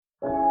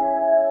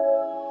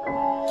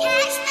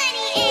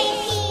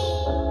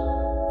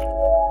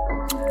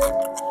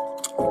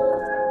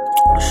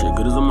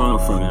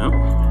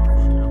motherfucker,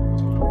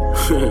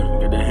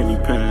 Got that Henny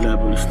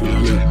pineapple in the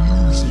studio.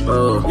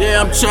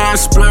 Yeah, I'm tryna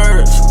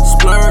splurge,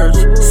 splurge,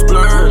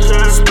 splurge,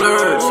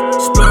 splurge,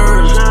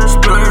 splurge,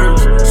 splurge,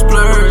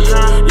 splurge.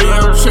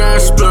 Yeah, I'm tryna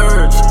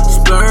splurge,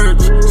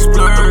 splurge,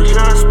 splurge,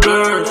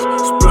 splurge,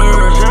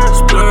 splurge,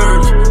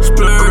 splurge,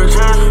 splurge.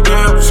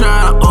 Yeah, I'm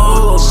tryna,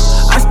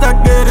 I start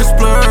getting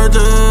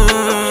splurging.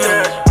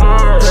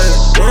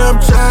 Yeah, I'm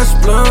tryna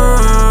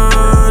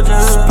splurge,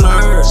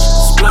 splurge,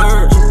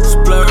 splurge,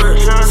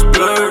 splurge,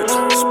 splurge,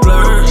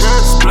 splurge,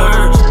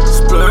 splurge,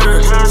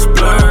 splurge,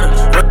 splurge.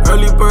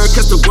 Early bird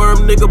catch the worm,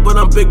 nigga, but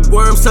I'm big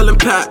worm selling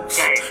packs.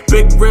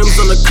 Big rims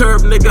on the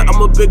curb, nigga,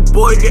 I'm a big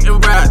boy getting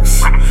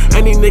racks.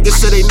 Any nigga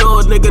say they know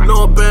a nigga,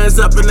 know bands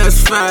up and that's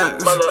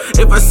fast.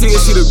 If I see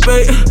it, see the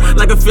bait,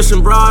 like a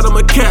fishing rod,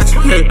 I'ma catch.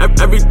 Hey,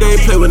 every day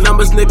play with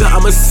numbers, nigga,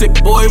 I'm a sick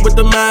boy with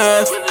the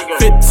math.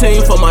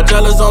 15 for my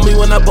jealous on me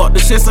when I bought the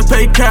shits, I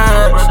pay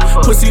cash.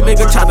 Pussy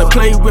nigga try to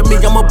play with me,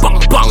 I'ma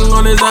bang bang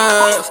on his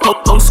ass.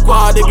 Whole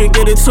squad, they can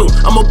get it too,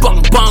 I'ma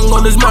bang bang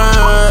on his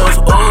mans.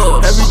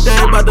 Every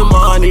day about the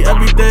money,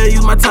 every day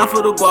use my time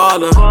for the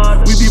guala.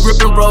 We be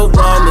ripping road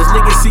runners,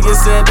 niggas see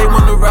us and they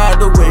wanna ride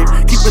the wave.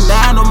 Keep an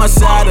eye on my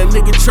side, a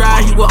nigga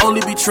try, he will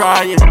only be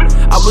trying.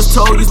 I was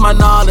told use my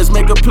knowledge,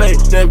 make a play,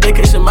 then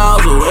vacation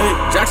miles away.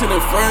 Jackson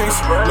and Franks,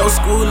 no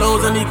school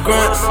loans, I need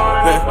grants.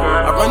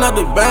 Yeah, I run out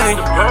the bank,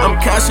 I'm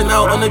cashing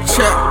out on the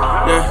check.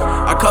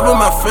 Yeah, I cover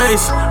my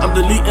face, I'm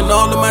deleting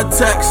all of my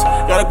texts.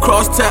 Got a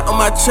cross tat on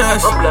my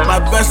chest, my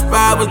best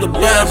buy was the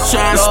best. Yeah, I'm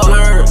trying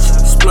splurge,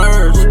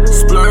 splurge,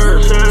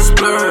 splurge,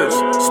 splurge,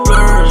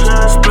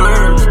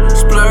 splurge,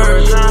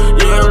 splurge.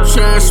 Yeah, I'm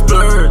trying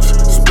splurge,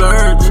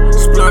 splurge,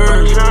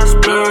 splurge,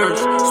 splurge,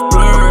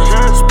 splurge,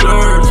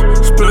 splurge,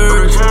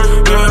 splurge.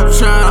 Yeah, I'm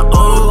trying,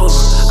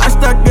 I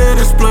start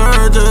getting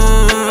splurging.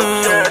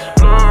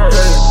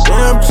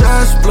 Yeah, I'm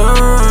trying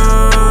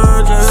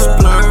splurge,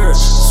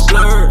 splurge,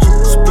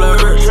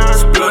 splurge,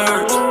 splurge,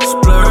 splurge,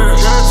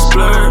 splurge,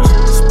 splurge,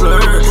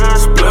 splurge,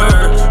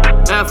 splurge.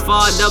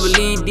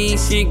 FREED,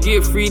 shit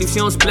get free if she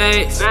don't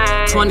splash.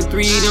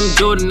 23, them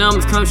Jordan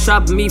numbers come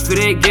shop with me for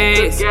that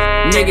gas.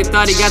 Nigga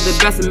thought he got the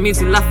best of me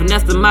till I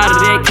finessed him out of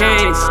that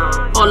cash.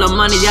 All the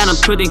money I done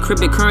put in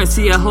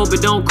cryptocurrency, I hope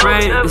it don't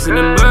crash. It's an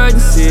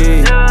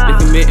emergency, they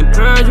committing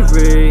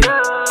perjury.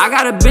 I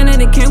got a Bennett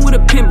that came with a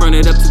pin, burn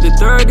it up to the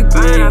 3rd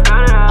degree.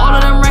 All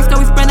of them racks that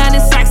we spend out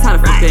in sacks, how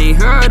the fuck they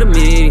ain't heard of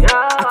me?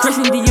 I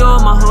christened Dior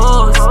my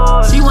horse,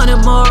 she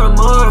wanted more and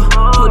more.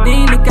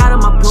 Codeine look out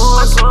of my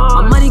pores,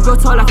 my money grow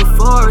tall like a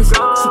forest.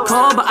 She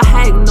called but I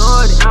had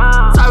ignored it.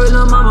 Sorry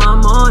little mama,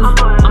 I'm on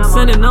it. I'm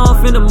sending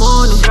off in the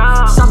morning,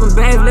 shopping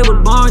bags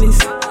labeled Barney's.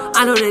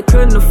 I know they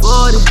couldn't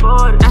afford it.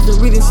 After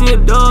reading, she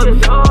adored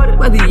me.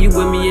 Whether you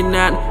with me or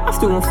not, I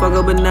still won't fuck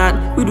up or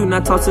not. We do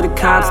not talk to the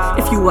cops.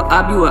 If you a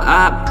op, you a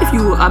op. If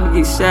you a op,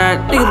 you get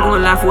shot. Niggas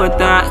gon' lie for a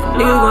thought.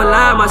 Niggas gon'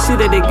 lie about shit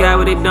that they got,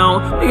 but they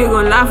don't. Niggas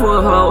gon' lie for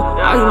a hoe.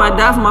 I might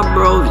die for my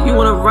bros. You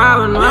wanna ride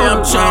with me? Yeah,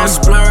 I'm trying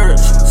splurge,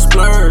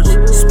 splurge,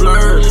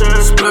 splurge,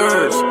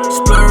 splurge,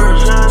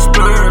 splurge,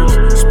 splurge,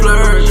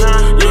 splurge.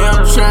 Yeah,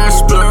 I'm trying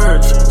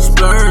splurge,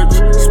 splurge,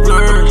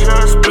 splurge,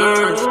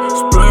 splurge,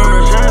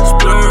 splurge,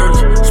 splurge,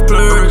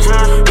 splurge.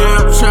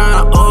 Yeah, I'm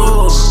trying,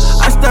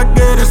 I start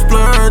getting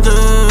splurging.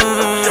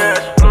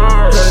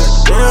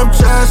 Yeah, I'm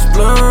trying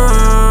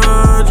splurge.